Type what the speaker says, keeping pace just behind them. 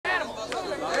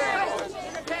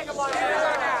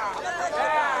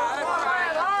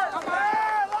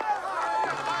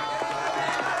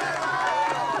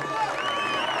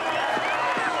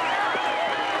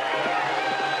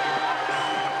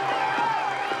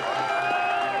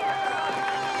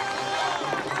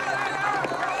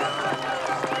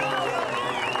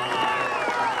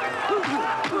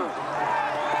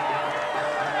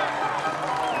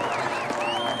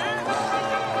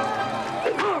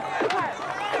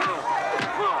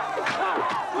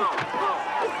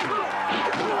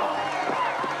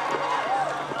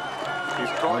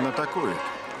атакует.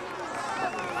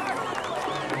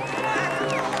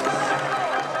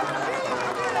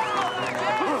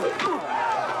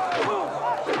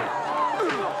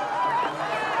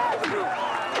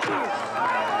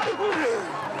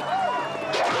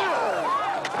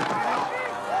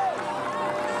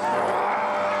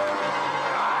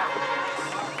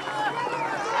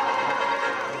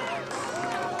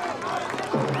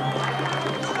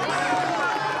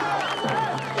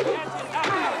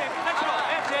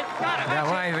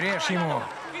 Давай, врежь ему!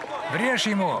 Врежь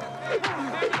ему!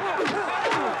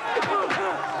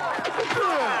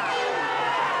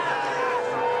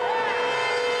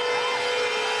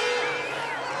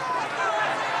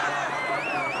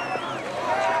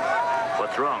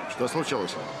 Что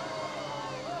случилось?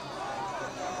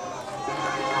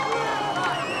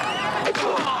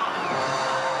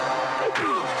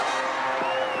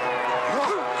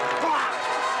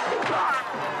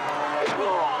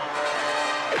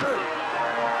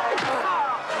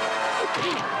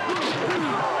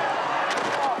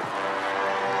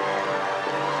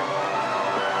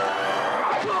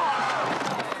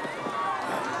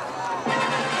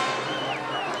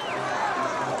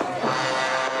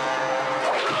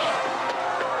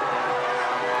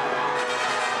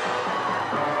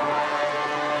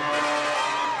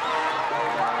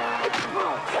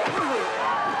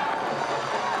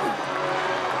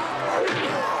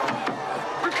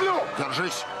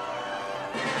 Держись!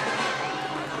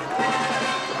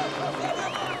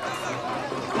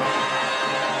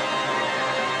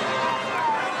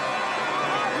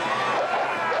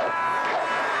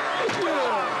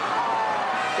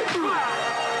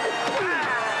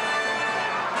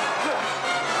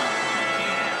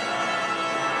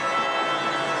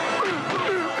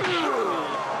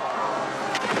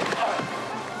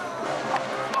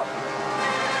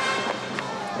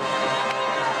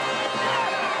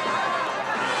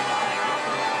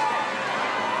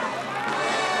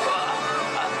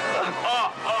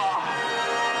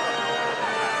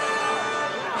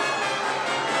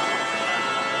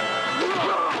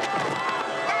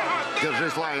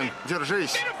 Держись, Лайон,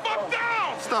 держись!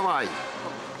 Вставай!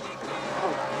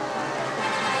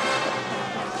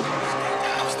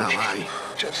 Вставай!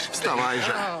 Вставай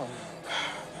же!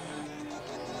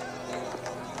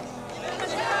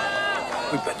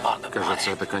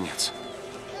 Кажется, это конец.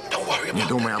 Не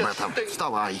думай об этом.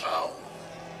 Вставай!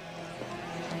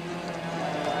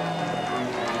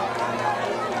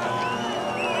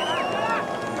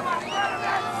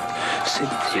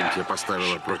 Синтия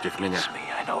поставила против меня.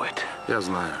 Я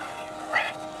знаю.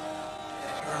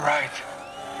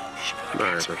 Да,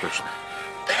 это точно.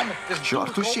 К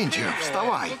черту, Синтия,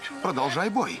 вставай! Продолжай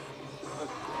бой.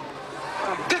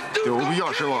 Ты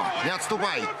убьешь его! Не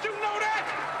отступай!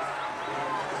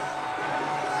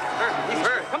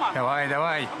 Давай,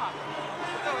 давай!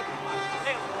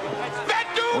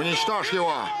 Уничтожь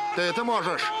его! Ты это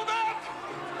можешь!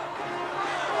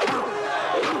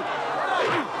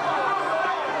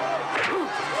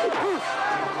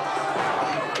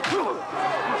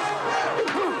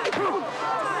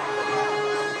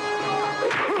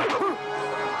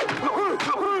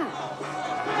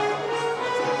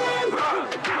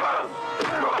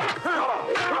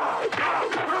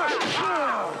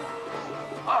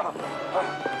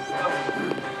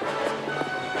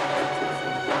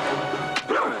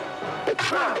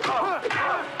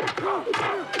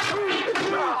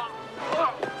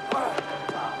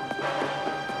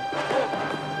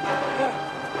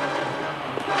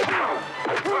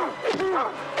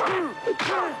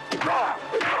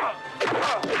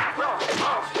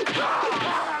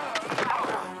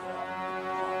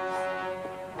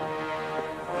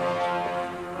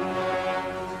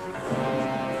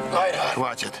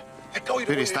 Хватит.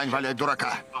 Перестань валять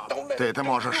дурака. Ты это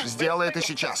можешь. Сделай это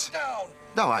сейчас.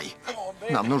 Давай.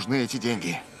 Нам нужны эти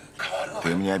деньги.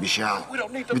 Ты мне обещал.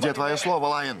 Где твое слово,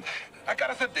 Лайон?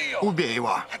 Убей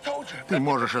его. Ты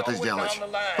можешь это сделать.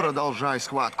 Продолжай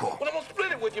схватку.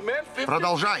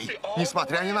 Продолжай,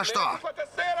 несмотря ни на что.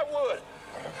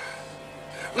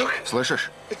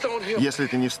 Слышишь? Если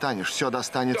ты не встанешь, все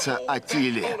достанется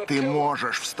Аттиле. Ты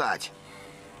можешь встать.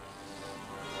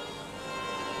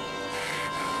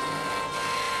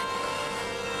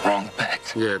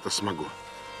 Я это смогу.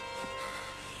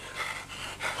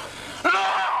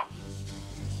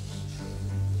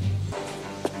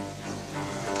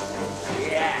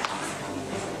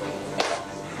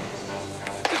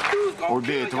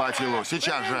 Убей этого Аттилу,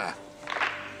 сейчас же!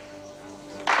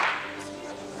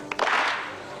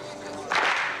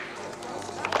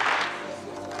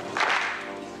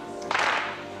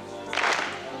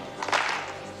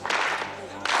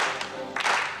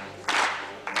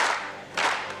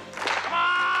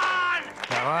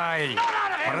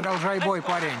 Продолжай бой,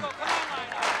 парень.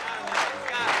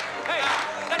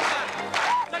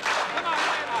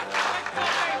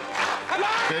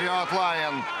 Вперед,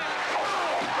 Лайон!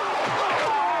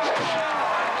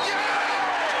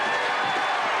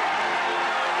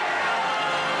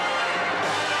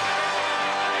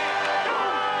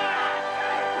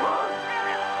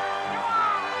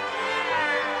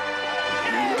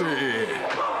 Ты...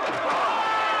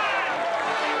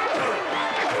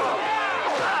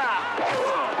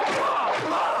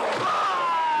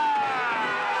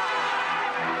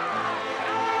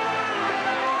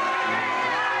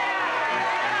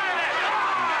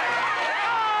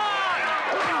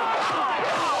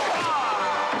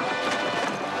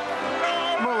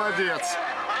 Молодец!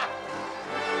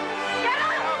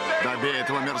 Добей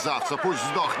этого мерзавца, пусть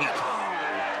сдохнет!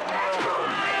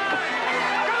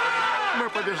 Мы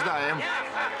побеждаем!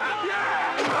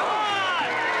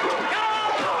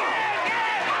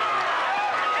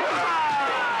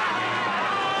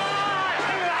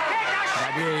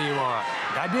 Добей его!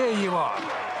 Добей его!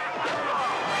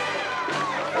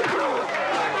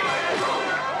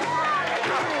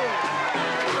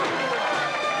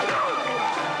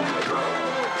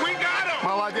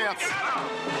 Молодец!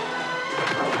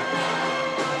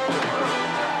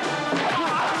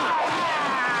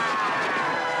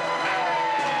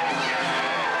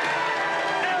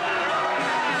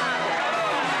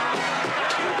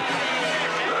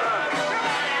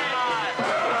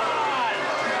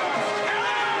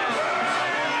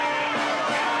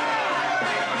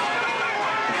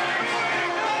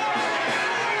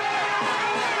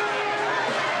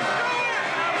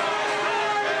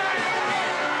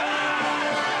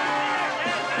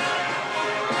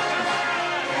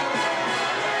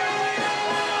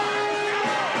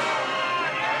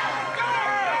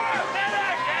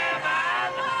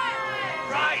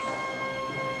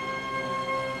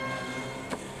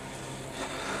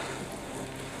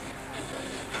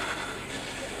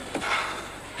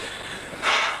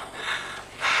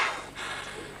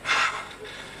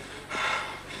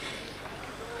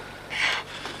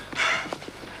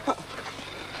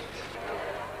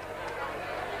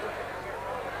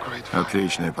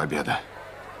 Отличная победа.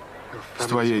 С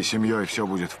твоей семьей все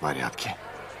будет в порядке.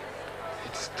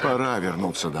 Пора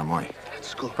вернуться домой.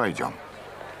 Пойдем.